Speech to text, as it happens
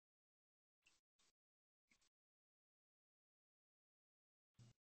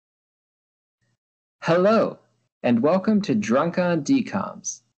Hello, and welcome to Drunk on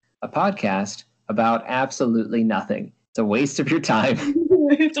Decoms, a podcast about absolutely nothing. It's a waste of your time.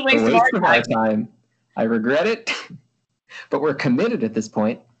 It's a waste a of waste of our our time. time. I regret it, but we're committed at this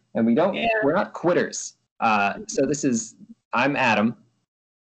point, and we're not quitters. I'm Adam,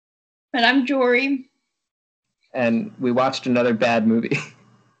 And I'm Jory. and we watched another bad movie.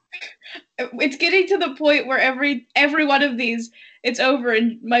 It's getting to the point where every one of these, it's over,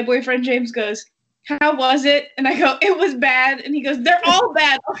 and my boyfriend James goes, "How was it?" And I go, "It was bad." And he goes, "They're all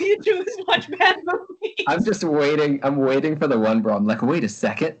bad. All you do is watch bad movies." I'm just waiting. I'm waiting for the one where I'm like, wait a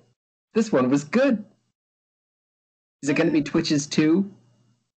second, this one was good. Is it going to be Twitches 2?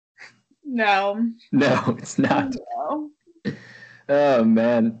 No. No, it's not. No. Oh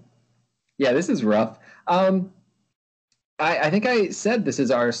man, yeah, this is rough. I think I said this is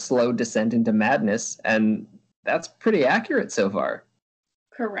our slow descent into madness, and that's pretty accurate so far.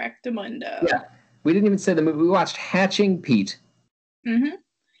 Correctamundo. Yeah, we didn't even say the movie. We watched Hatching Pete. Mm-hmm.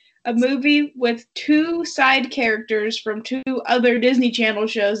 A movie with two side characters from two other Disney Channel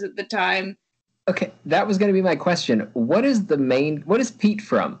shows at the time. Okay, that was going to be my question. What is Pete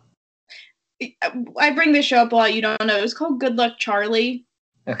from? I bring this show up a lot. You don't know. It was called Good Luck Charlie.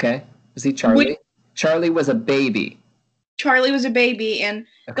 Okay, was he Charlie? Charlie was a baby. Charlie was a baby, and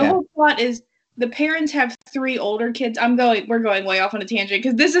the whole plot is the parents have three older kids. We're going way off on a tangent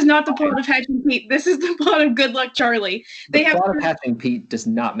because this is not the plot of Hatching Pete. This is the plot of Good Luck Charlie. The plot of Hatching Pete does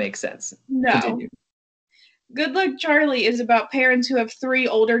not make sense. No. Continue. Good Luck Charlie is about parents who have three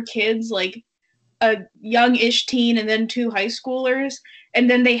older kids, like a young-ish teen and then two high schoolers, and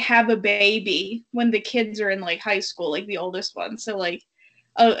then they have a baby when the kids are in like high school, like the oldest one. So like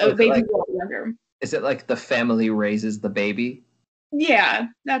a baby younger. Is it like the family raises the baby? Yeah,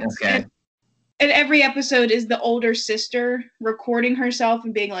 that's okay. And every episode is the older sister recording herself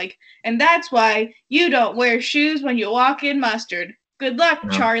and being like, "And that's why you don't wear shoes when you walk in mustard. Good luck,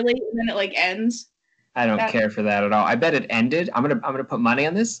 Charlie." And then it like ends. I don't care for that at all. I bet it ended. I'm gonna put money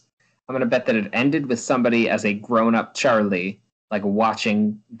on this. I'm gonna bet that it ended with somebody as a grown-up Charlie, like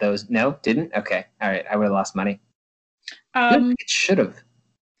watching those. No, didn't. Okay, all right. I would have lost money. It should have.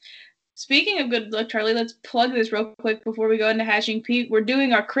 Speaking of Good Luck Charlie, let's plug this real quick before we go into Hatching Pete. We're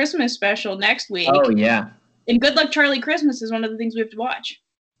doing our Christmas special next week. Oh, yeah. And Good Luck Charlie Christmas is one of the things we have to watch.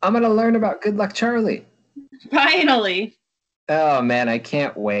 I'm going to learn about Good Luck Charlie. Finally. Oh, man, I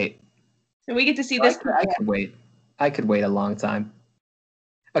can't wait. So we get to see this. I could wait. I could wait a long time.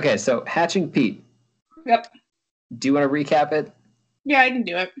 Okay, so Hatching Pete. Yep. Do you want to recap it? Yeah, I can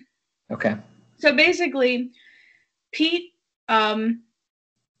do it. Okay. So basically, Pete,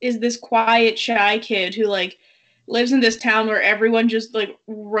 is this quiet, shy kid who like lives in this town where everyone just like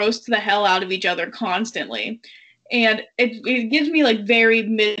roasts the hell out of each other constantly. And it gives me like very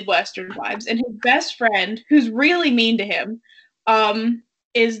Midwestern vibes. And his best friend, who's really mean to him,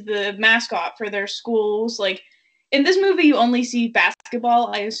 is the mascot for their schools. Like in this movie, you only see basketball.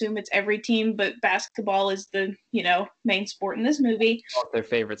 I assume it's every team, but basketball is the, main sport in this movie. Their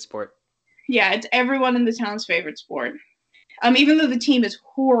favorite sport. Yeah, it's everyone in the town's favorite sport. Even though the team is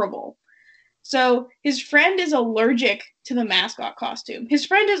horrible. So his friend is allergic to the mascot costume. His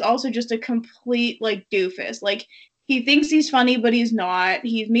friend is also just a complete, like, doofus. Like, he thinks he's funny, but he's not.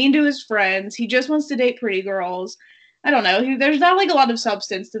 He's mean to his friends. He just wants to date pretty girls. I don't know. There's not, like, a lot of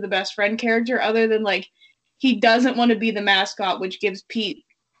substance to the best friend character other than, like, he doesn't want to be the mascot, which gives Pete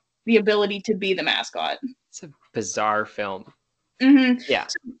the ability to be the mascot. It's a bizarre film. Mm-hmm. Yeah.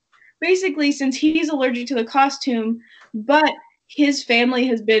 So basically, since he's allergic to the costume, but his family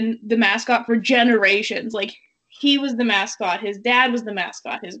has been the mascot for generations. Like, he was the mascot, his dad was the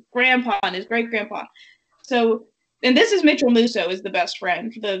mascot, his grandpa and his great-grandpa. So, and this is Mitchell Musso is the best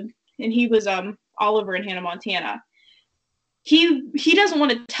friend, and he was Oliver in Hannah Montana. He doesn't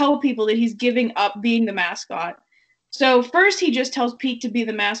want to tell people that he's giving up being the mascot. So first he just tells Pete to be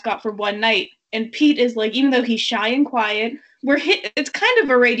the mascot for one night, and Pete is like, even though he's shy and quiet, it's kind of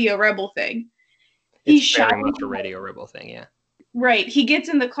a Radio Rebel thing. He's very much a Radio Rebel thing, yeah. Right. He gets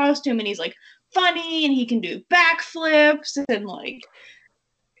in the costume and he's like funny and he can do backflips and like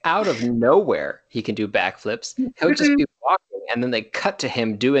out of nowhere he can do backflips. He'll just be walking and then they cut to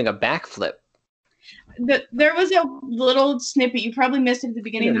him doing a backflip. There was a little snippet, you probably missed it at the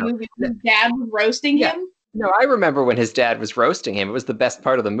beginning of the movie. His dad was roasting him. No, I remember when his dad was roasting him. It was the best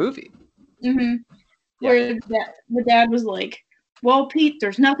part of the movie. Mm-hmm. Where the dad was like, "Well, Pete,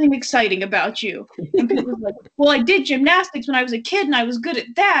 there's nothing exciting about you." And Pete was like, "Well, I did gymnastics when I was a kid and I was good at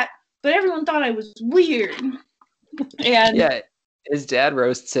that, but everyone thought I was weird." And yeah, his dad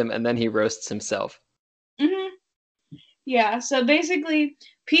roasts him and then he roasts himself. Mm-hmm. Yeah, so basically,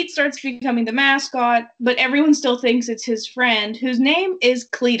 Pete starts becoming the mascot, but everyone still thinks it's his friend, whose name is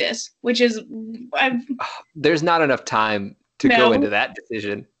Cletus, which is There's not enough time to go into no, that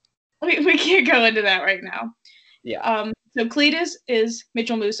decision. we can't go into that right now. Yeah. So Cletus is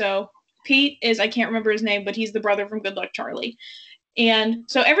Mitchell Musso. Pete is I can't remember his name, but he's the brother from Good Luck Charlie. And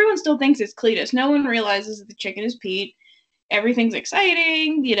so everyone still thinks it's Cletus. No one realizes that the chicken is Pete. Everything's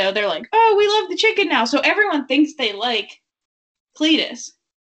exciting. You know, they're like, oh, we love the chicken now. So everyone thinks they like Cletus.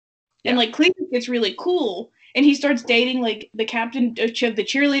 Yeah. And like Cletus gets really cool. And he starts dating like the captain of the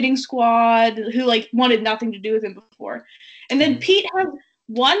cheerleading squad who like wanted nothing to do with him before. And then Pete has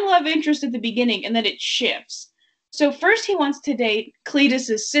one love interest at the beginning and then it shifts. So first he wants to date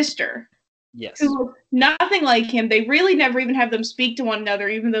Cletus's sister. Yes. Who look nothing like him. They really never even have them speak to one another,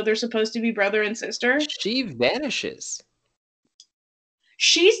 even though they're supposed to be brother and sister. She vanishes.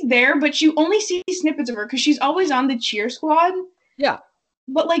 She's there, but you only see snippets of her because she's always on the cheer squad. Yeah.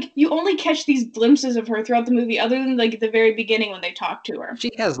 But like you only catch these glimpses of her throughout the movie, other than like at the very beginning when they talk to her. She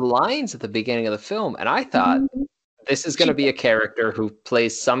has lines at the beginning of the film, and I thought this is going to be a character who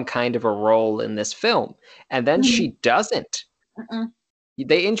plays some kind of a role in this film, and then she doesn't.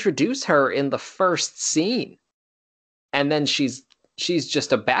 They introduce her in the first scene, and then she's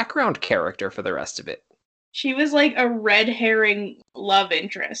just a background character for the rest of it. She was like a red herring love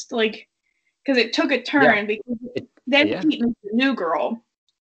interest, like because it took a turn because then Pete meets the new girl.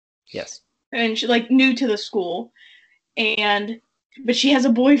 Yes. And she's like new to the school, but she has a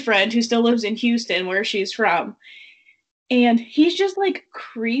boyfriend who still lives in Houston, where she's from, and he's just like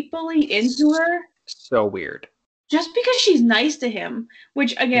creepily into her. So weird. Just because she's nice to him,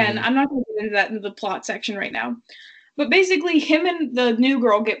 which again, I'm not going to get into that in the plot section right now. But basically, him and the new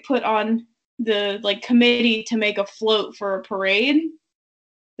girl get put on the like committee to make a float for a parade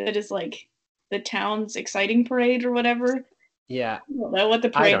that is like the town's exciting parade or whatever. Yeah. I don't know what the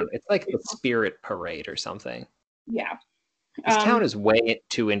parade is. It's like the Spirit Parade or something. Yeah. This town is way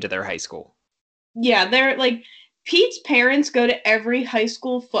too into their high school. Yeah, they're like Pete's parents go to every high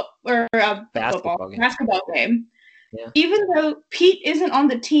school basketball game. Yeah. Even though Pete isn't on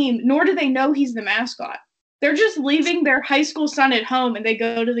the team, nor do they know he's the mascot. They're just leaving their high school son at home and they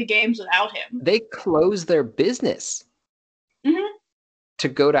go to the games without him. They close their business to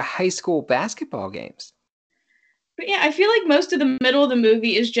go to high school basketball games. But yeah, I feel like most of the middle of the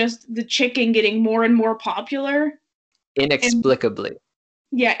movie is just the chicken getting more and more popular. Inexplicably.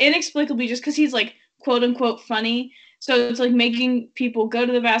 Inexplicably, just because he's like quote unquote funny. So it's like making people go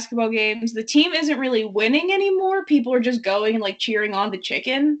to the basketball games. The team isn't really winning anymore. People are just going and like cheering on the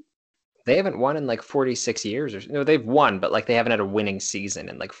chicken. They haven't won in like 46 years. No, they've won, but like they haven't had a winning season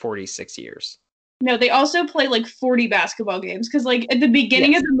in like 46 years. No, they also play like 40 basketball games because like at the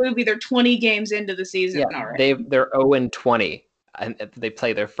beginning of the movie, they're 20 games into the season already. They're 0-20 and they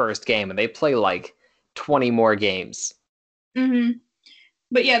play their first game and they play like 20 more games.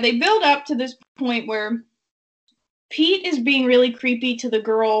 But yeah, they build up to this point where Pete is being really creepy to the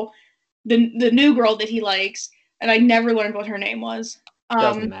girl, the new girl that he likes, and I never learned what her name was.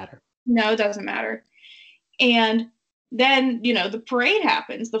 Doesn't matter. No, it doesn't matter. And then, the parade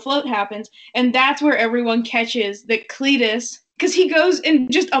happens, the float happens, and that's where everyone catches that Cletus, because he goes in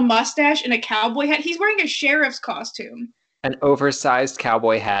just a mustache and a cowboy hat. He's wearing a sheriff's costume. An oversized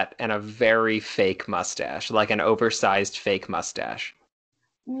cowboy hat and a very fake mustache, like an oversized fake mustache.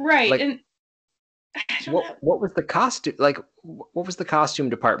 Right. Like, and what was the costume? Like, what was the costume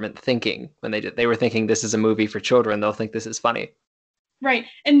department thinking when they were thinking this is a movie for children? They'll think this is funny. Right,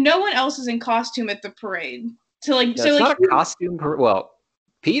 and no one else is in costume at the parade. So like, it's not a costume. Well,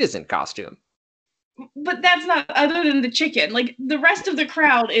 Pete is in costume. But that's not other than the chicken. Like the rest of the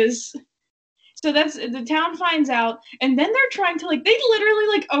crowd is. So that's the town finds out, and then they're trying to like they literally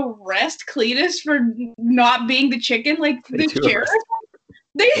like arrest Cletus for not being the chicken. Like the sheriff.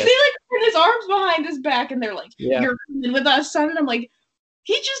 They like put his arms behind his back, and they're like, "You're coming with us, son." And I'm like,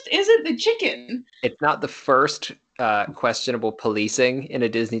 he just isn't the chicken. It's not the first questionable policing in a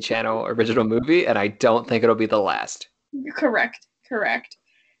Disney Channel original movie, and I don't think it'll be the last. Correct.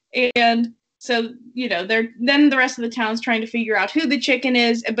 And so, then the rest of the town's trying to figure out who the chicken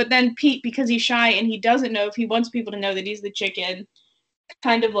is, but then Pete, because he's shy and he doesn't know if he wants people to know that he's the chicken,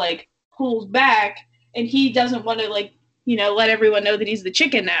 kind of like pulls back, and he doesn't want to like, let everyone know that he's the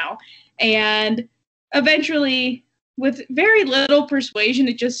chicken now. And eventually, with very little persuasion,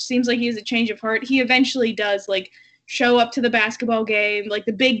 it just seems like he has a change of heart. He eventually does like show up to the basketball game, like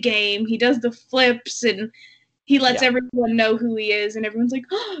the big game. He does the flips and he lets everyone know who he is, and everyone's like,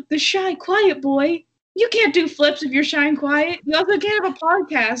 "Oh, the shy, quiet boy." you can't do flips if you're shy and quiet. You also can't have a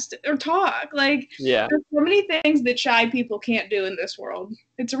podcast or talk. Like, Yeah, there's so many things that shy people can't do in this world.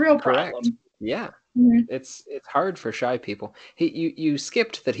 It's a real correct. problem. Yeah. Mhm. It's hard for shy people. You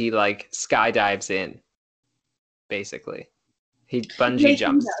skipped that he like skydives in, basically. He bungee Yeah,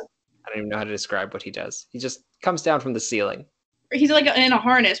 jumps. I don't even know how to describe what he does. He just comes down from the ceiling. he's like in a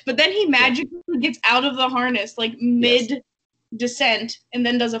harness, but then he Yeah. magically gets out of the harness like mid descent and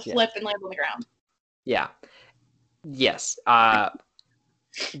then does a flip and lands on the ground. Yeah. Yes.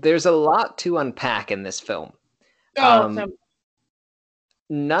 There's a lot to unpack in this film.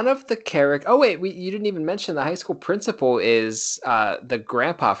 None of the character. Oh wait, you didn't even mention the high school principal is the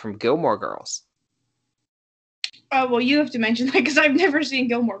grandpa from Gilmore Girls. Oh well, you have to mention that because I've never seen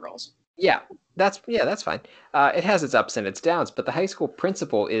Gilmore Girls. Yeah, that's fine. It has its ups and its downs, but the high school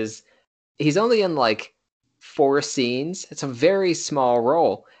principal he's only in like 4 scenes. It's a very small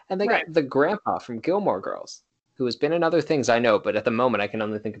role, and they got the grandpa from Gilmore Girls, who has been in other things I know, but at the moment I can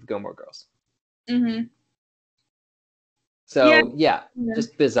only think of Gilmore Girls. Mm-hmm. So yeah,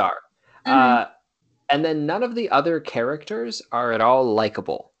 just bizarre. Mm-hmm. And then none of the other characters are at all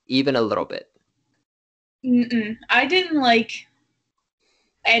likable, even a little bit. I didn't like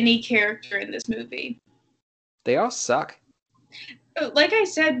any character in this movie. They all suck. Like I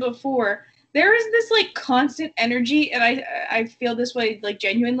said before, there is this like constant energy, and I feel this way like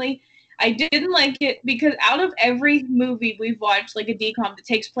genuinely. I didn't like it because out of every movie we've watched, like a DCOM that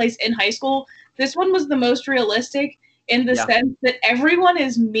takes place in high school, this one was the most realistic in the sense that everyone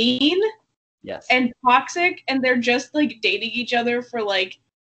is mean and toxic, and they're just like dating each other for like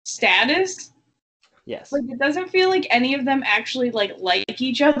status. Yes. Like, it doesn't feel like any of them actually like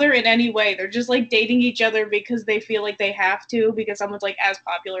each other in any way. They're just like dating each other because they feel like they have to because someone's like as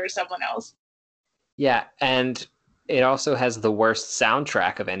popular as someone else. Yeah, and it also has the worst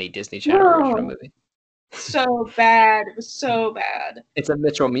soundtrack of any Disney Channel original movie. So bad. It was so bad. It's a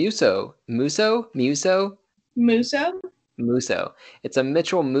Mitchell Musso. Musso? It's a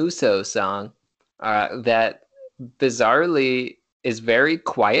Mitchell Musso song that bizarrely is very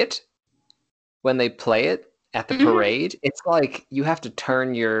quiet when they play it at the parade. It's like you have to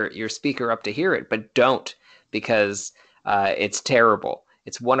turn your speaker up to hear it, but don't, because it's terrible.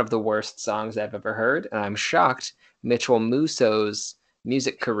 It's one of the worst songs I've ever heard, and I'm shocked Mitchell Musso's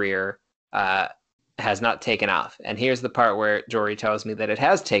music career has not taken off. And here's the part where Jory tells me that it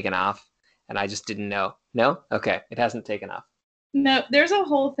has taken off, and I just didn't know. No? Okay, it hasn't taken off. No, there's a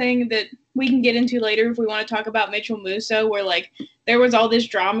whole thing that we can get into later if we want to talk about Mitchell Musso, where like there was all this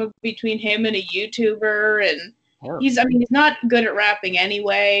drama between him and a YouTuber, and he's not good at rapping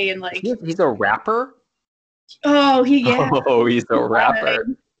anyway, and like he's a rapper. Oh, he's a rapper.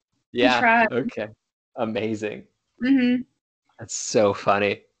 Yeah. Okay. Amazing. Mm-hmm. That's so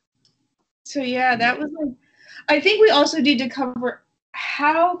funny. So yeah, that was like. I think we also need to cover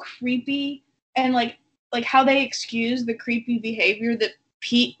how creepy and like how they excuse the creepy behavior that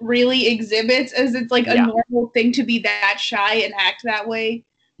Pete really exhibits, as it's like a normal thing to be that shy and act that way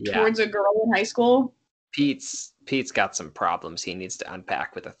towards a girl in high school. Pete's got some problems he needs to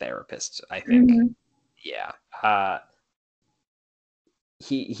unpack with a therapist, I think. Mm-hmm. Yeah.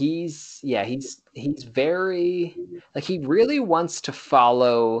 He's very like, he really wants to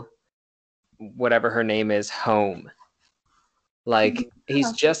follow whatever her name is home. Like,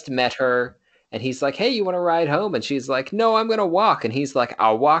 he's just met her and he's like, hey, you want to ride home? And she's like, no, I'm going to walk. And he's like,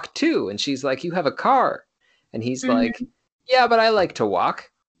 I'll walk too. And she's like, you have a car. And he's like, yeah, but I like to walk.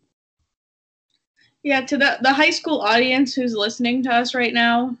 Yeah, to the high school audience who's listening to us right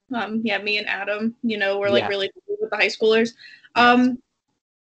now, me and Adam, we're like really cool with the high schoolers.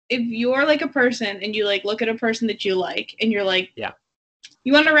 If you're like a person and you like look at a person that you like and you're like,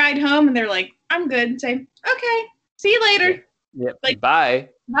 you want to ride home? And they're like, I'm good. Say, okay, see you later. Yep. Like, bye.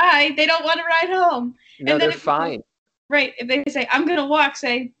 They don't want to ride home. No, and they're fine. Right. If they say, I'm going to walk,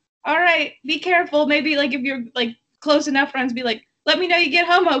 say, all right, be careful. Maybe like if you're like close enough friends, be like, let me know you get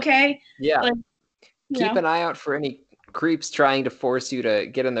home okay. Yeah. Like, keep an eye out for any creeps trying to force you to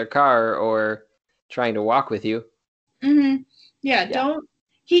get in their car or trying to walk with you. Mm-hmm. Yeah, don't.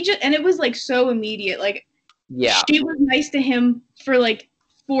 And it was like so immediate. Like, she was nice to him for like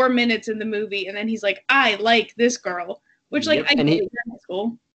 4 minutes in the movie, and then he's like, I like this girl, which like I did in high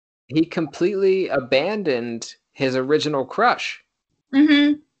school. He completely abandoned his original crush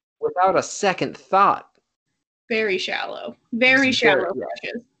without a second thought. Very shallow. Very shallow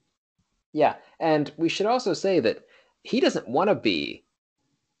crushes. Yeah, and we should also say that he doesn't want to be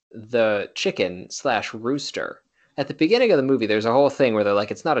the chicken/rooster. At the beginning of the movie, there's a whole thing where they're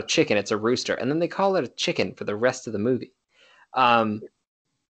like, it's not a chicken, it's a rooster. And then they call it a chicken for the rest of the movie.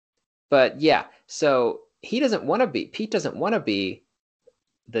 But yeah, so Pete doesn't want to be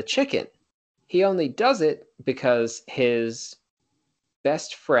the chicken. He only does it because his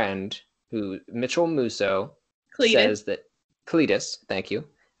best friend, who Mitchell Musso, Cletus. says that Cletus, thank you,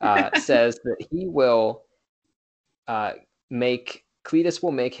 says that he will Cletus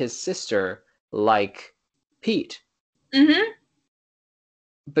will make his sister like Pete. Mm-hmm.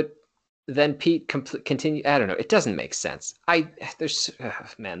 But then Pete continue. I don't know. It doesn't make sense.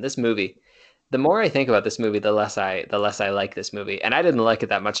 This movie. The more I think about this movie, the less I like this movie, and I didn't like it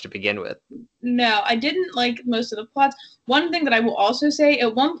that much to begin with. No, I didn't like most of the plots. One thing that I will also say,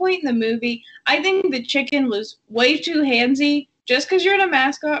 at one point in the movie, I think the chicken was way too handsy. Just because you're in a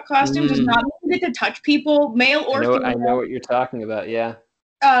mascot costume does not mean you get to touch people, male or female. I know what you're talking about. Yeah.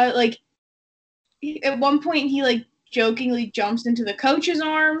 Like at one point, he like jokingly jumps into the coach's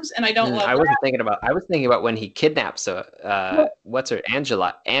arms, and I don't love. I was thinking about when he kidnaps what's her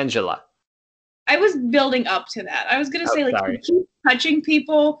Angela. I was building up to that. I was gonna say like he keeps touching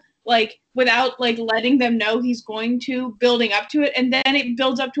people like without like letting them know he's going to, building up to it, and then it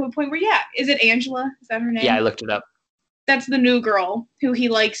builds up to a point where is it Angela? Is that her name? Yeah, I looked it up. That's the new girl who he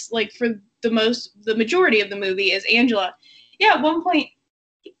likes like for the majority of the movie is Angela. Yeah, at one point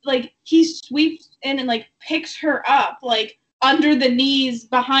like he sweeps in and like picks her up like under the knees,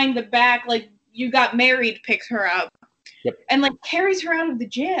 behind the back, like you got married, picks her up. Yep. And like carries her out of the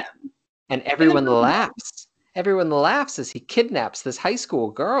gym. And everyone laughs. Everyone laughs as he kidnaps this high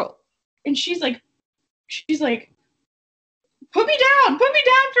school girl. And she's like, put me down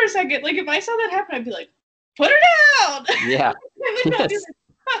for a second. Like if I saw that happen, I'd be like, put her down. Yeah. Yes.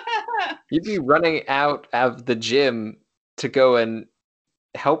 You'd be running out of the gym to go and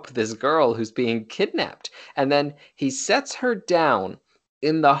help this girl who's being kidnapped. And then he sets her down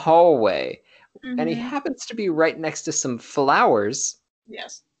in the hallway. Mm-hmm. And he happens to be right next to some flowers.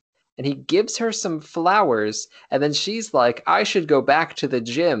 Yes. And he gives her some flowers, and then she's like, I should go back to the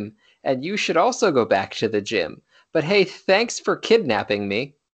gym, and you should also go back to the gym. But hey, thanks for kidnapping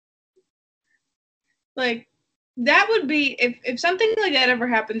me. Like, that would be, if something like that ever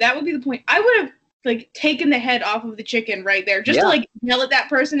happened, that would be the point. I would have, like, taken the head off of the chicken right there, just to, like, yell at that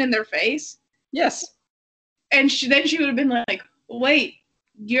person in their face. Yes. And then she would have been like, wait,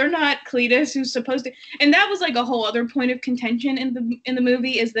 you're not Cletus, who's supposed to. And that was like a whole other point of contention in the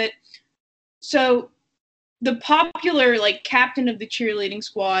movie, is that so the popular like captain of the cheerleading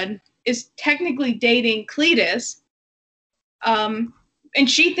squad is technically dating Cletus, and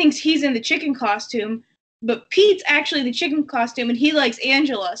she thinks he's in the chicken costume, but Pete's actually the chicken costume, and he likes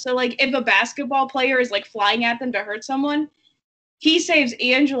Angela. So like if a basketball player is like flying at them to hurt someone, he saves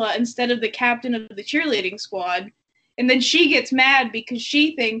Angela instead of the captain of the cheerleading squad. And then she gets mad because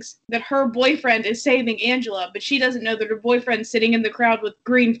she thinks that her boyfriend is saving Angela, but she doesn't know that her boyfriend's sitting in the crowd with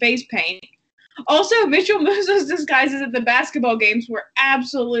green face paint. Also, Mitchell Musso's disguises at the basketball games were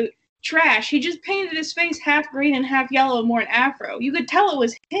absolute trash. He just painted his face half green and half yellow and wore an afro. You could tell it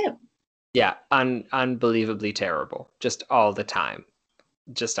was him. Yeah, unbelievably terrible. Just all the time.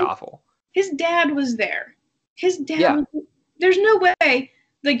 Just awful. His dad was there. There's no way.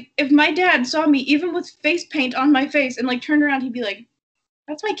 Like, if my dad saw me, even with face paint on my face, and, like, turned around, he'd be like,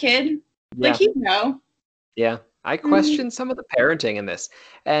 that's my kid. Yeah. Like, he'd know. Yeah. I question some of the parenting in this.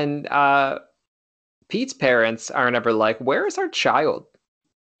 And Pete's parents aren't ever like, where is our child?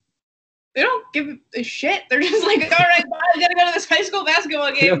 They don't give a shit. They're just like, all right, bye, I gotta go to this high school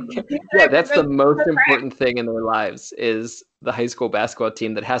basketball game. Yeah, that's the most important thing in their lives, is the high school basketball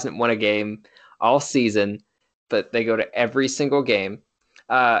team that hasn't won a game all season, but they go to every single game.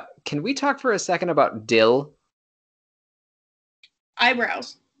 Can we talk for a second about Dill?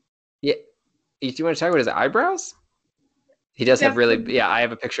 Eyebrows. Yeah. Do you want to talk about his eyebrows? He does have really, I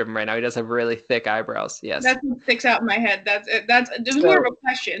have a picture of him right now. He does have really thick eyebrows. Yes. That's what sticks out in my head. It was more of a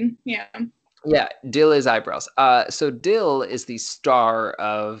question. Yeah. Yeah, Dill is eyebrows. So Dill is the star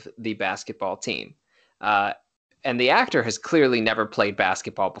of the basketball team. And the actor has clearly never played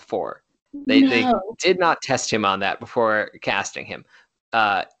basketball before. They did not test him on that before casting him.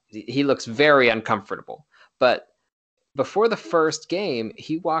 He looks very uncomfortable. But before the first game,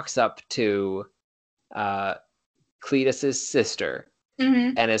 he walks up to Cletus's sister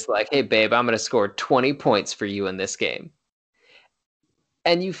and is like, hey, babe, I'm going to score 20 points for you in this game.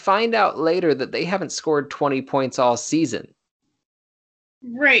 And you find out later that they haven't scored 20 points all season.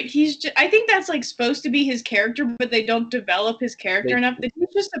 Right. I think that's like supposed to be his character, but they don't develop his character enough. That he's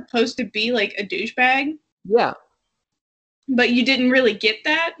just supposed to be like a douchebag. Yeah. But you didn't really get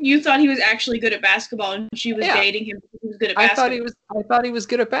that. You thought he was actually good at basketball, and she was dating him because he was good at basketball. I thought he was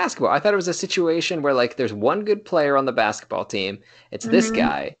good at basketball. I thought it was a situation where like there's one good player on the basketball team. It's this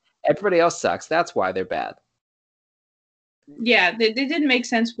guy, Everybody else sucks. That's why they're bad. Yeah, they didn't make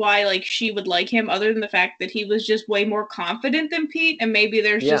sense why like she would like him, other than the fact that he was just way more confident than Pete, and maybe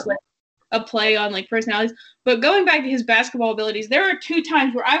there's Yeah. just like a play on like personalities. But going back to his basketball abilities, there are 2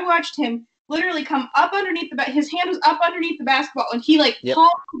 times where I watched him literally come up underneath his hand was up underneath the basketball, and he like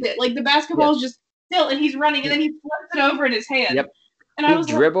palmed it, like the basketball is just still, and he's running, and then he flips it over in his hand. Yep. And he I was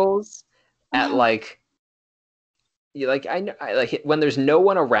dribbles like, at like. Like when there's no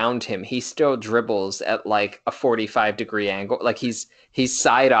one around him, he still dribbles at like a 45-degree angle. Like he's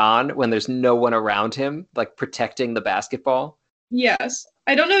side on when there's no one around him, like protecting the basketball. Yes.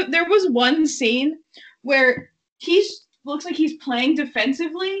 I don't know. There was one scene where he looks like he's playing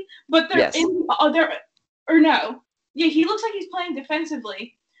defensively, but they're in or no. Yeah, he looks like he's playing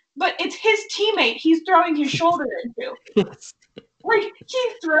defensively, but it's his teammate he's throwing his shoulder into. Yes. Like,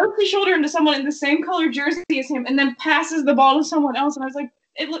 he throws his shoulder into someone in the same color jersey as him and then passes the ball to someone else. And I was like,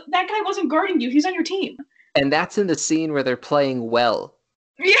 that guy wasn't guarding you. He's on your team. And that's in the scene where they're playing well.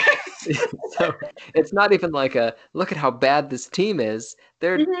 Yes. So it's not even like a, look at how bad this team is.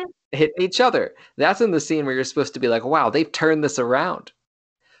 They're hitting each other. That's in the scene where you're supposed to be like, wow, they've turned this around.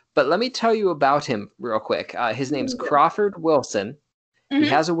 But let me tell you about him real quick. His name's Crawford Wilson. He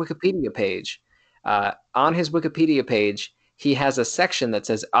has a Wikipedia page. On his Wikipedia page, he has a section that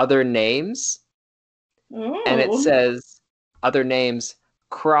says other names. Oh. And it says other names,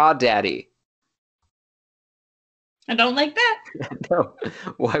 Crawdaddy. I don't like that. No.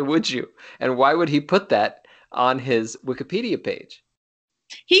 Why would you? And why would he put that on his Wikipedia page?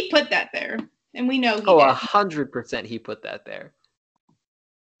 He put that there. And we know he did. 100% he put that there.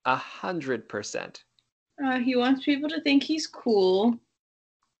 100%. He wants people to think he's cool.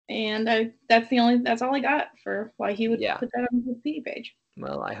 And that's all I got for why he would put that on his Wikipedia page.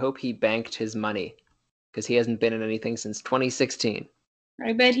 Well, I hope he banked his money, because he hasn't been in anything since 2016.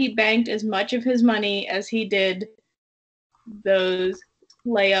 I bet he banked as much of his money as he did those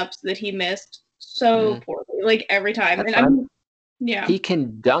layups that he missed so poorly, like every time. He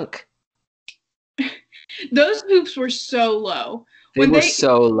can dunk. Those hoops were so low. They were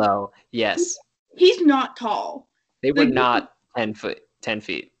so low. Yes. He's not tall. They were not 10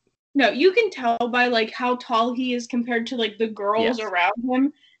 feet. No, you can tell by like how tall he is compared to like the girls around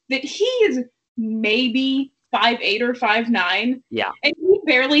him that he is maybe 5'8" or 5'9". Yeah. And he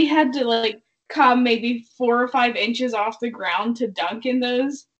barely had to like come maybe 4 or 5 inches off the ground to dunk in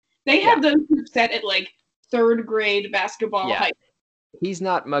those. They have those set at like 3rd grade basketball height. He's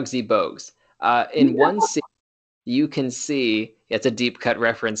not Muggsy Bogues. In one scene, you can see it's a deep cut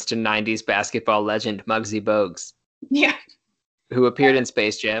reference to 90s basketball legend Muggsy Bogues. Yeah. Who appeared in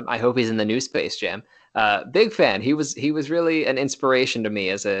Space Jam. I hope he's in the new Space Jam. Big fan. He was really an inspiration to me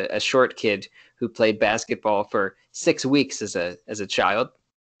as a short kid who played basketball for 6 weeks as a child.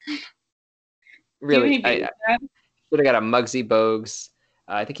 Really, I should have got a Muggsy Bogues.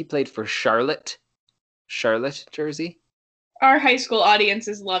 I think he played for Charlotte jersey. Our high school audience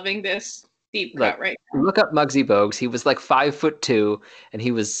is loving this deep cut right now. Look up Muggsy Bogues. He was like 5'2", and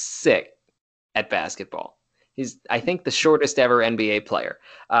he was sick at basketball. He's, I think, the shortest ever NBA player.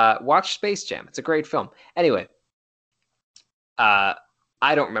 Watch Space Jam. It's a great film. Anyway, I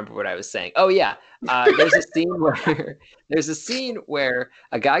don't remember what I was saying. Oh yeah, there's a scene where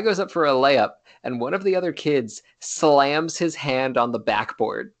a guy goes up for a layup, and one of the other kids slams his hand on the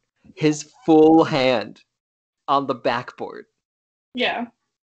backboard, his full hand on the backboard. Yeah.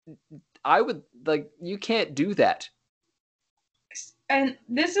 I would you can't do that. And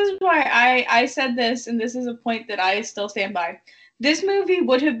this is why I said this, and this is a point that I still stand by. This movie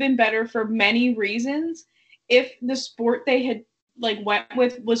would have been better for many reasons if the sport they had went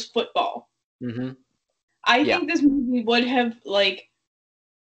with was football. Mm-hmm. I think this movie would have played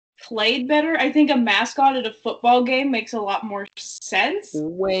better. I think a mascot at a football game makes a lot more sense.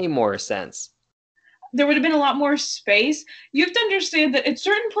 Way more sense. There would have been a lot more space. You have to understand that at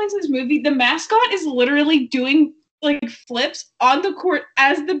certain points in this movie, the mascot is literally doing flips on the court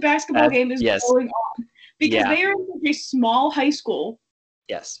as the basketball game is going on, because they are in such a small high school.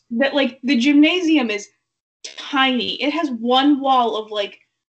 Yes. That the gymnasium is tiny. It has one wall of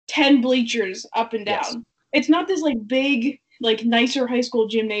 10 bleachers up and down. Yes. It's not this big nicer high school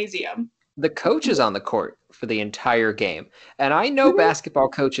gymnasium. The coach is on the court for the entire game, and I know basketball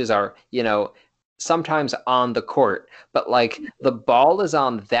coaches are sometimes on the court, but the ball is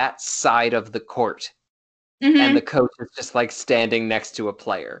on that side of the court. Mm-hmm. And the coach is just standing next to a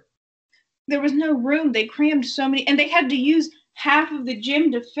player. There was no room. They crammed so many, and they had to use half of the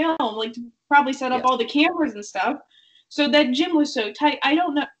gym to film, to probably set up all the cameras and stuff. So that gym was so tight. I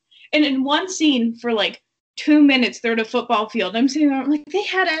don't know. And in one scene for 2 minutes they're at a football field. I'm sitting there, I'm like, they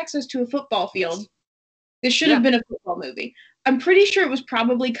had access to a football field. This should have been a football movie. I'm pretty sure it was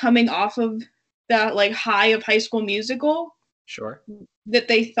probably coming off of the like high of High School Musical. Sure. That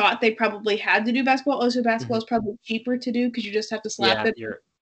they thought they probably had to do basketball. Also, basketball is probably cheaper to do because you just have to slap it.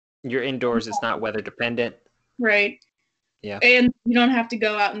 You're indoors. It's not weather dependent. Right. Yeah. And you don't have to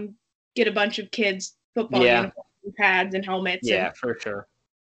go out and get a bunch of kids football uniforms and pads and helmets. Yeah, for sure.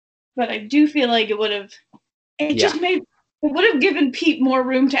 But I do feel like it would have. It would have given Pete more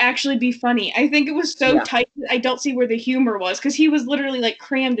room to actually be funny. I think it was so tight that I don't see where the humor was because he was literally like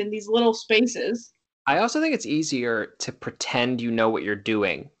crammed in these little spaces. I also think it's easier to pretend you know what you're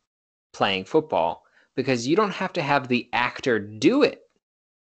doing playing football because you don't have to have the actor do it.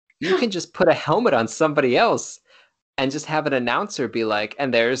 You can just put a helmet on somebody else and just have an announcer be like,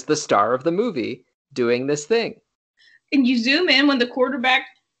 and there's the star of the movie doing this thing. And you zoom in when the quarterback.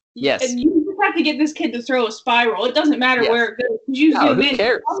 Yes. And you just have to get this kid to throw a spiral. It doesn't matter where it goes. You zoom in.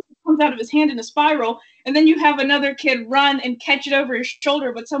 Cares? It comes out of his hand in a spiral, and then you have another kid run and catch it over his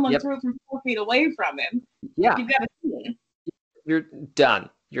shoulder, but someone threw it from 4 feet away from him. Yeah. You've got to see him. You're done.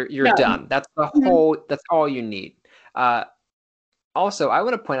 You're done. That's the whole. That's all you need. Also, I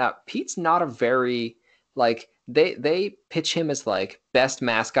want to point out Pete's not a very like they pitch him as like best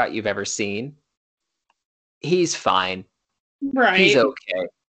mascot you've ever seen. He's fine. Right. He's okay.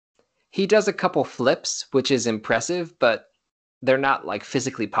 He does a couple flips, which is impressive, but they're not like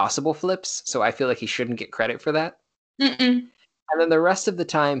physically possible flips, so I feel like he shouldn't get credit for that. And then the rest of the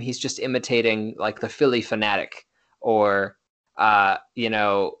time, he's just imitating like the Philly Fanatic or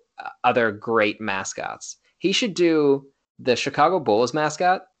other great mascots. He should do the Chicago Bulls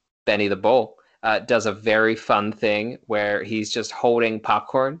mascot, Benny the Bull, does a very fun thing where he's just holding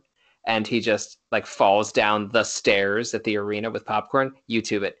popcorn and he just like falls down the stairs at the arena with popcorn.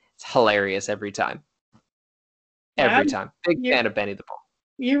 YouTube it. It's hilarious every time. Every time. Big fan of Benny the Bull.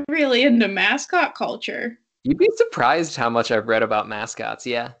 You're really into mascot culture. You'd be surprised how much I've read about mascots.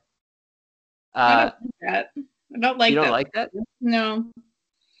 Yeah. I don't like that. I don't like that. You don't like that? No.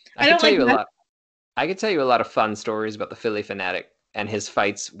 I can tell you a lot. I could tell you a lot of fun stories about the Philly Fanatic and his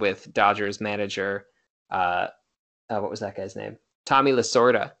fights with Dodgers manager. What was that guy's name? Tommy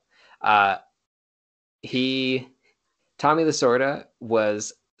Lasorda. Tommy Lasorda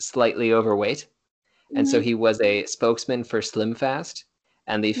was slightly overweight, and so he was a spokesman for Slim Fast.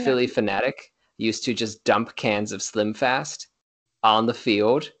 And the Philly Fanatic used to just dump cans of Slim Fast on the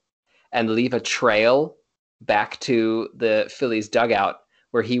field and leave a trail back to the Phillies dugout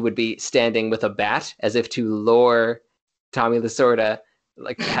where he would be standing with a bat as if to lure Tommy Lasorda,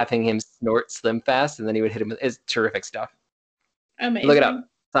 like having him snort Slim Fast, and then he would hit him. It's terrific stuff. Amazing. Look it up.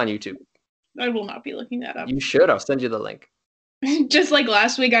 It's on YouTube. I will not be looking that up. You should. I'll send you the link. Just like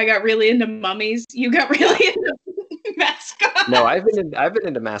last week, I got really into mummies. You got really into mascots. No, I've been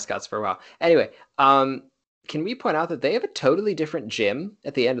into mascots for a while. Anyway, can we point out that they have a totally different gym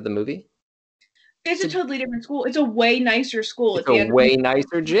at the end of the movie? It's a totally different school. It's a way nicer school. It's a way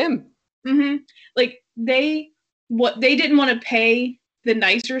nicer gym. Like they didn't want to pay the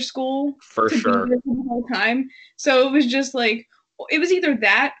nicer school for sure the whole time. So it was just like it was either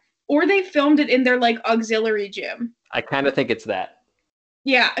that or they filmed it in their like auxiliary gym. I kind of think it's that.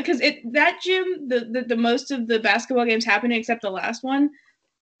 Yeah, because that gym, the most of the basketball games happening except the last one,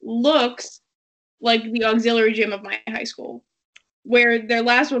 looks like the auxiliary gym of my high school, where their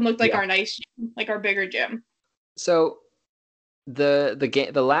last one looked like our nice gym, like our bigger gym. So the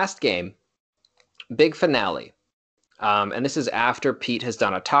last game, big finale, and this is after Pete has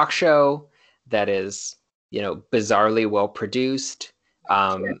done a talk show that is bizarrely well produced.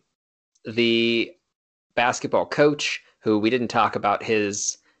 The basketball coach, who we didn't talk about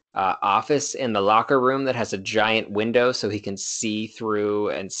his office in the locker room that has a giant window so he can see through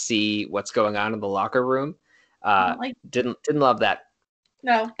and see what's going on in the locker room. Didn't love that.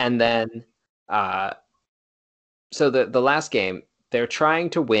 No. And then so the last game, they're trying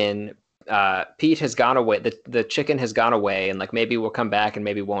to win. Pete has gone away. The chicken has gone away, and like maybe we'll come back and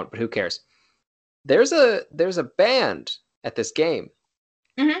maybe won't, but who cares? There's a band at this game.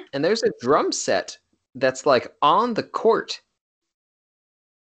 And there's a drum set that's like on the court.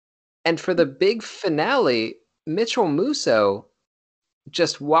 And for the big finale, Mitchell Musso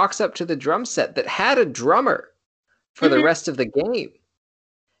just walks up to the drum set that had a drummer for the rest of the game.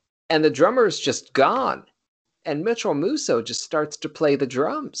 And the drummer's just gone. And Mitchell Musso just starts to play the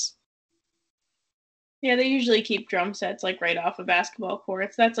drums. Yeah, they usually keep drum sets like right off of basketball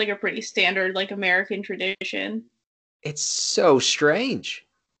courts. That's like a pretty standard like American tradition. It's so strange.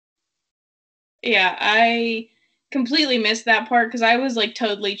 Yeah, I completely missed that part because I was like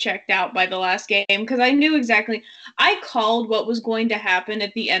totally checked out by the last game because I knew exactly. I called what was going to happen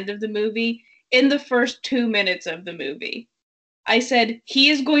at the end of the movie in the first 2 minutes of the movie. I said, he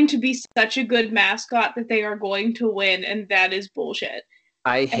is going to be such a good mascot that they are going to win, and that is bullshit.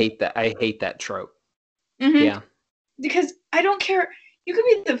 I hate that. I hate that trope. Mm-hmm. Yeah. Because I don't care. You could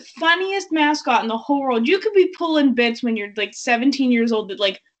be the funniest mascot in the whole world. You could be pulling bits when you're like 17 years old that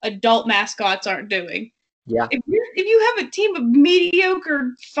like adult mascots aren't doing. Yeah. If you have a team of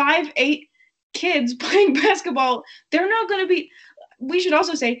mediocre 5'8" kids playing basketball, they're not going to be. We should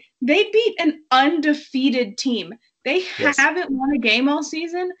also say they beat an undefeated team. They haven't won a game all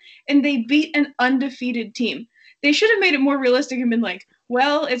season, and they beat an undefeated team. They should have made it more realistic and been like,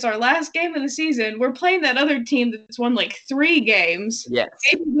 well, it's our last game of the season. We're playing that other team that's won like 3 games. Yes.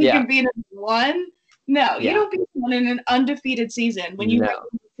 Maybe we can beat them in 1. No, you don't beat one in an undefeated season when you have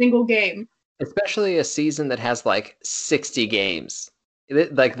a single game. Especially a season that has like 60 games.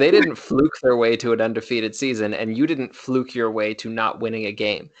 Like they didn't fluke their way to an undefeated season, and you didn't fluke your way to not winning a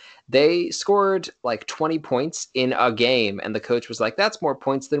game. They scored like 20 points in a game, and the coach was like, that's more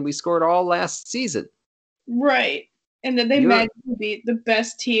points than we scored all last season. Right. And then they managed to beat the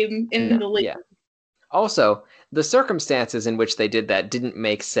best team in the league. Yeah. Also, the circumstances in which they did that didn't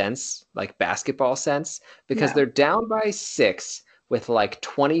make sense, like basketball sense, because they're down by 6 with like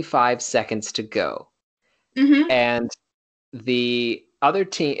 25 seconds to go. Mm-hmm. And the other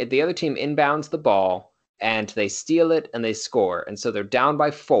team inbounds the ball, and they steal it and they score. And so they're down by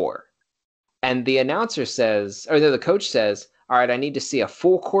 4. And the announcer says, or the coach says, all right, I need to see a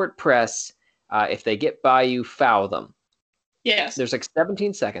full court press. If they get by you, foul them. Yes. There's like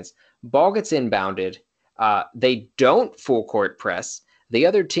 17 seconds. Ball gets inbounded. They don't full court press. The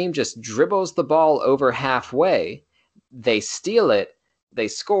other team just dribbles the ball over halfway. They steal it. They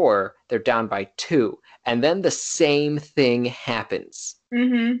score. They're down by 2. And then the same thing happens.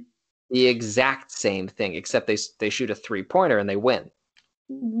 Mm-hmm. The exact same thing, except they shoot a 3-pointer and they win.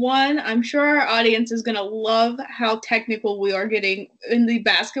 One, I'm sure our audience is going to love how technical we are getting in the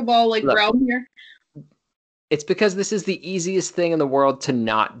basketball realm here. It's because this is the easiest thing in the world to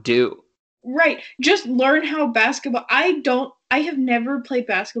not do. Right. Just learn how basketball. I have never played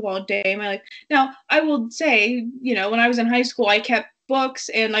basketball a day in my life. Now, I will say, when I was in high school, I kept books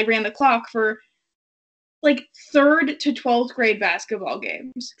and I ran the clock for like 3rd to 12th grade basketball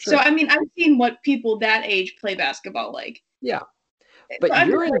games. Sure. So, I mean, I've seen what people that age play basketball like. Yeah. But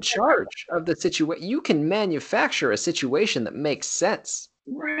you're in charge of the situation. You can manufacture a situation that makes sense.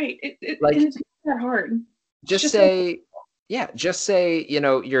 Right. It's not that hard. Just say,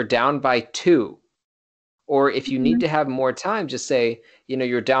 you're down by 2. Or if you need to have more time, just say,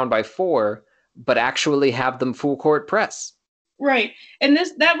 you're down by 4, but actually have them full court press. Right. And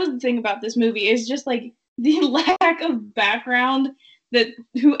that was the thing about this movie is just like the lack of background that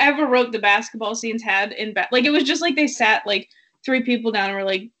whoever wrote the basketball scenes had in like it was just like they sat like 3 people down and were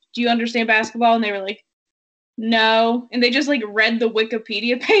like, do you understand basketball? And they were like, no. And they just like read the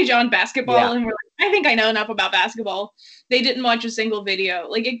Wikipedia page on basketball and were like, I think I know enough about basketball. They didn't watch a single video.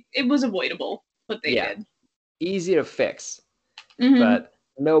 Like it was avoidable what they did. Easy to fix. But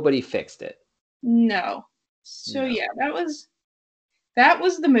nobody fixed it. No. So that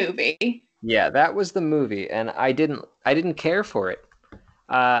was the movie. Yeah, that was the movie, and I didn't care for it.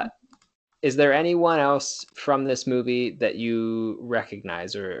 Is there anyone else from this movie that you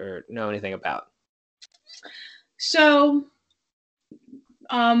recognize or know anything about? So,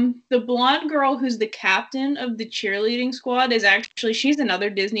 the blonde girl who's the captain of the cheerleading squad she's another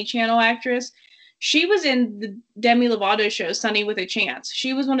Disney Channel actress. She was in the Demi Lovato show, Sunny with a Chance.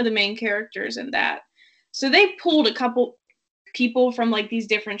 She was one of the main characters in that. So they pulled a couple people from like these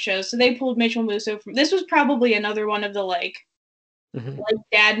different shows. So they pulled Mitchell Musso from. This was probably another one of the like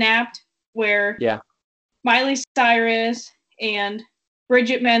Dad Napped, where Miley Cyrus and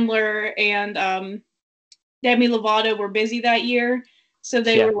Bridget Mendler and Demi Lovato were busy that year. So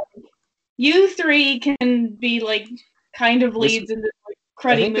they were like, you 3 can be like kind of leads in this like,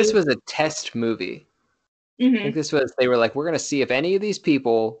 cruddy movie. I think this was a test movie. I think they were like, we're going to see if any of these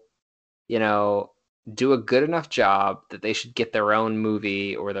people, do a good enough job that they should get their own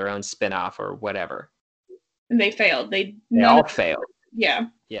movie or their own spinoff or whatever. And they failed. They all failed. Yeah.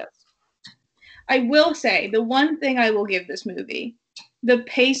 Yes. I will say, the one thing I will give this movie, the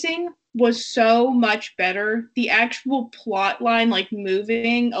pacing was so much better. The actual plot line, like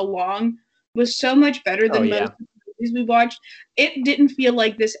moving along, was so much better than most of the movies we watched. It didn't feel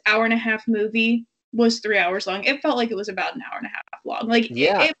like this 1.5-hour movie was 3 hours long. It felt like it was about 1.5 hours long. Like,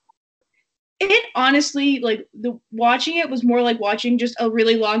 it honestly, like, watching it was more like watching just a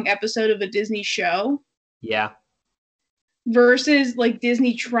really long episode of a Disney show. Yeah. versus like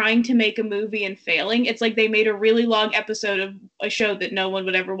Disney trying to make a movie and failing. It's like they made a really long episode of a show that no one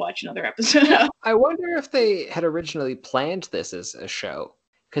would ever watch another episode of. I wonder if they had originally planned this as a show,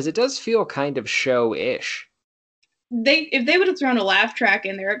 because it does feel kind of show-ish. If they would have thrown a laugh track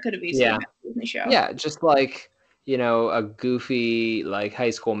in there, it could have easily been a Disney show. Yeah, just like, a goofy like high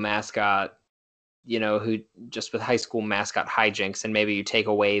school mascot, who just with high school mascot hijinks, and maybe you take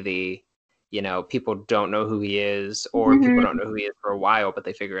away the, people don't know who he is, or people don't know who he is for a while, but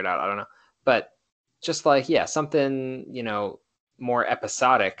they figure it out. I don't know. But just like, something, more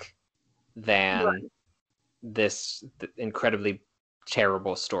episodic than this incredibly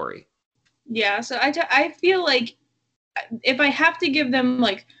terrible story. Yeah, so I feel like if I have to give them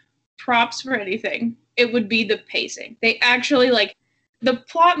like props for anything, it would be the pacing. They actually like the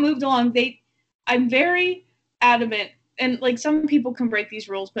plot moved along. I'm very adamant, and like some people can break these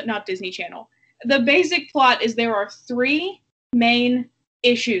rules, but not Disney Channel. The basic plot is there are 3 main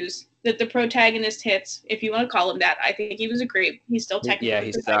issues that the protagonist hits, if you want to call him that. I think he was a creep. He's still technically. Yeah,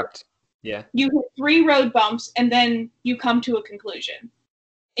 he sucked. Yeah. You hit 3 road bumps, and then you come to a conclusion.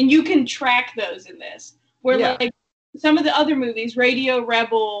 And you can track those in this. Where like some of the other movies, Radio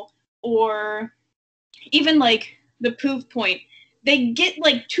Rebel, or even like The Poof Point, they get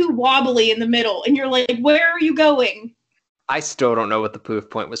like too wobbly in the middle, and you're like, where are you going? I still don't know what The Poof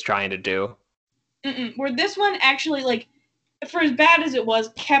Point was trying to do. Where this one actually, like, for as bad as it was,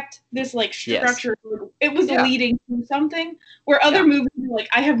 kept this like structure. Yes. It was leading to something. Where other movies are like,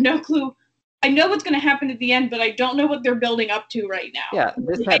 I have no clue. I know what's going to happen at the end, but I don't know what they're building up to right now. Yeah,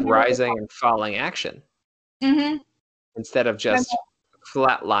 this had rising and falling action. Instead of just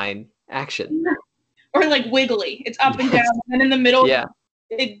flatline action. Or like wiggly. It's up and down, and in the middle,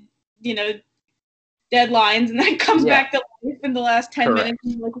 it, dead lines, and then it comes back to life in the last 10 minutes.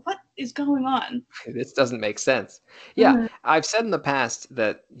 And you're like, what is going on? This doesn't make sense. Yeah, I've said in the past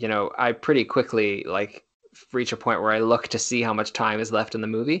that, I pretty quickly like reach a point where I look to see how much time is left in the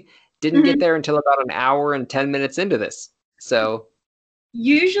movie. Didn't get there until about an hour and 10 minutes into this. So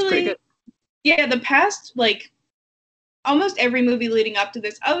usually, the past, like, almost every movie leading up to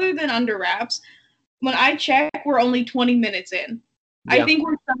this, other than Under Wraps, when I check, we're only 20 minutes in. I think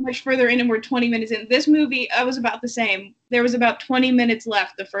we're so much further in, and we're 20 minutes in. This movie, I was about the same. There was about 20 minutes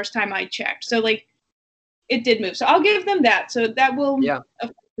left the first time I checked. So, like, it did move. So I'll give them that. So that will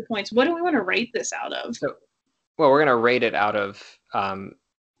affect the points. What do we want to rate this out of? So, well, we're going to rate it out of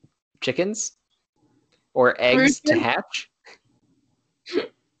chickens or eggs to hatch.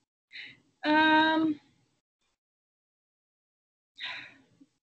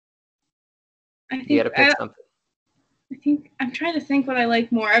 I think you got to pick something. I think I'm trying to think what I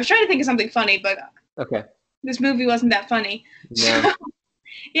like more. I was trying to think of something funny, but this movie wasn't that funny. No. So,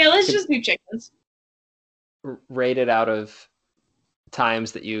 let's just do chickens. Rate it out of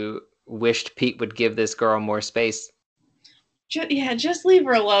times that you wished Pete would give this girl more space. Just leave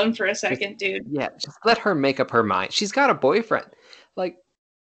her alone for a second, dude. Yeah, just let her make up her mind. She's got a boyfriend. Like,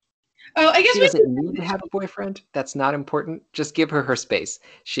 I guess she doesn't need to have a boyfriend. That's not important. Just give her space.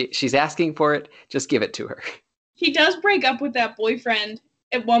 She's asking for it. Just give it to her. He does break up with that boyfriend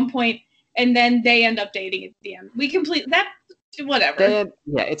at one point, and then they end up dating at the end. We complete that. Whatever.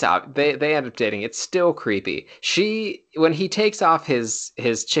 It's odd. They end up dating. It's still creepy. When he takes off his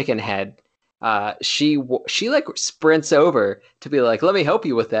chicken head, she like sprints over to be like, let me help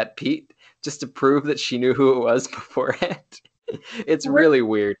you with that, Pete, just to prove that she knew who it was beforehand. It's really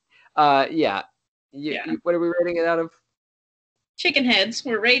weird. What are we rating it out of? Chicken heads.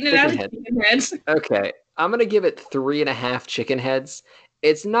 We're rating it out of chicken heads. Okay, I'm gonna give it 3.5 chicken heads.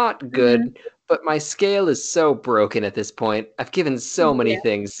 It's not good, but my scale is so broken at this point. I've given so many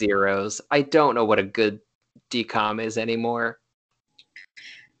things zeros. I don't know what a good decom is anymore.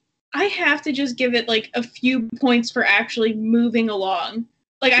 I have to just give it like a few points for actually moving along.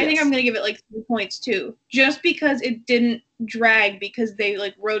 Like, I think I'm going to give it like 3 points too, just because it didn't drag, because they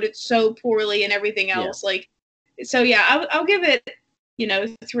like wrote it so poorly and everything else. Like, so I'll give it,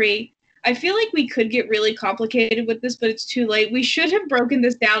 3. I feel like we could get really complicated with this, but it's too late. We should have broken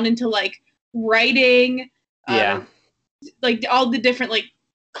this down into like writing, like all the different like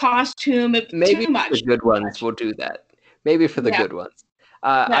costume. Maybe too much. The good ones will do that. Maybe for the good ones.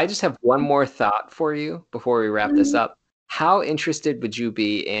 I just have one more thought for you before we wrap this up. How interested would you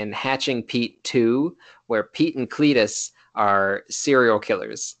be in Hatching Pete 2, where Pete and Cletus are serial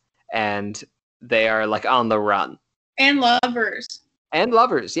killers and they are like on the run? And lovers. And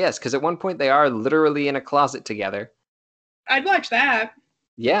lovers, yes, because at one point they are literally in a closet together. I'd watch that.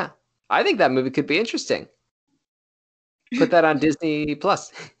 Yeah, I think that movie could be interesting. Put that on Disney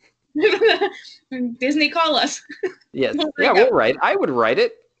Plus. Disney, call us. Yes. We'll Yeah, break we'll up. write. I would write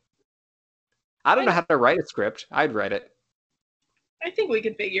it. I don't know how to write a script. I'd write it. I think we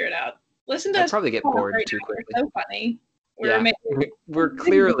could figure it out. Listen to I'd us probably get talk bored right too now. quickly. We're so funny. Yeah. We're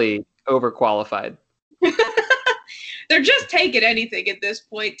clearly overqualified. They're just taking anything at this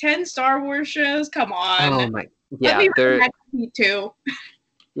point. 10 Star Wars shows? Come on. Oh my. Let Yeah, me they're write that too.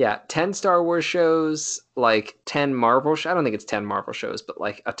 yeah, 10 Star Wars shows, like 10 Marvel I don't think it's 10 Marvel shows, but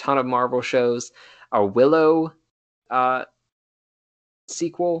like a ton of Marvel shows, a Willow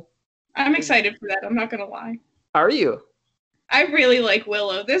sequel. I'm excited for that. I'm not gonna lie. Are you? I really like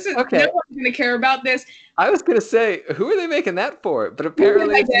Willow. This is Okay. no one's gonna care about this. I was gonna say, who are they making that for? But Me and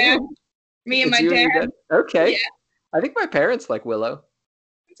apparently my it's dad. you. Me and It's my you and your dad. Okay. Yeah. I think my parents like Willow.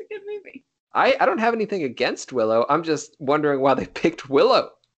 It's a good movie. I don't have anything against Willow. I'm just wondering why they picked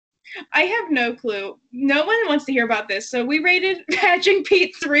Willow. I have no clue. No one wants to hear about this. So we rated Hatching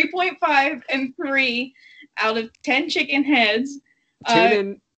Pete 3.5 and 3 out of 10 chicken heads.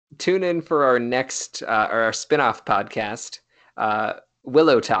 Tune in for our next or our spin-off podcast,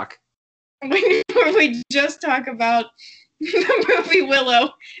 Willow Talk. Where we just talk about the movie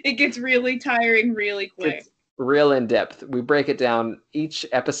Willow. It gets really tiring really quick. It's real in depth. We break it down. Each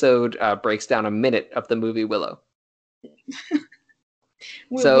episode breaks down a minute of the movie Willow.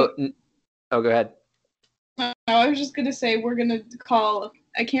 So, go ahead. I was just gonna say we're gonna call.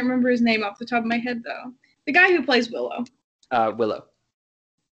 I can't remember his name off the top of my head though. The guy who plays Willow. Willow.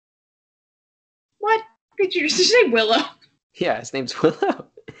 What did you just say? Willow. Yeah, his name's Willow.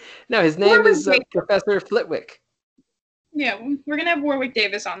 No, his name is Professor Flitwick. Yeah, we're gonna have Warwick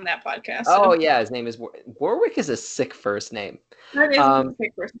Davis on that podcast. Oh yeah, his name is Warwick. Is a sick first name. That is a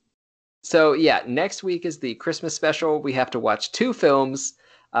sick person. So yeah, next week is the Christmas special. We have to watch 2 films.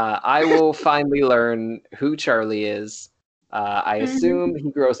 I will finally learn who Charlie is. I assume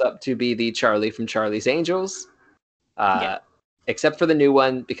he grows up to be the Charlie from Charlie's Angels. Except for the new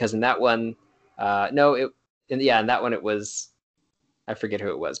one, because in that one, in that one it was, I forget who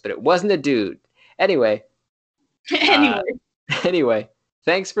it was, but it wasn't a dude. Anyway,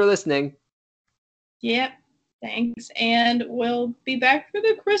 thanks for listening. Yep. Thanks. And we'll be back for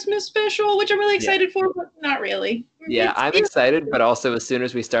the Christmas special, which I'm really excited for, but not really. Yeah, I'm excited, but also as soon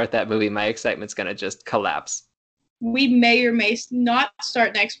as we start that movie, my excitement's going to just collapse. We may or may not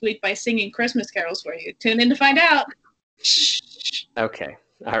start next week by singing Christmas carols for you. Tune in to find out. Okay.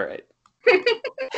 All right.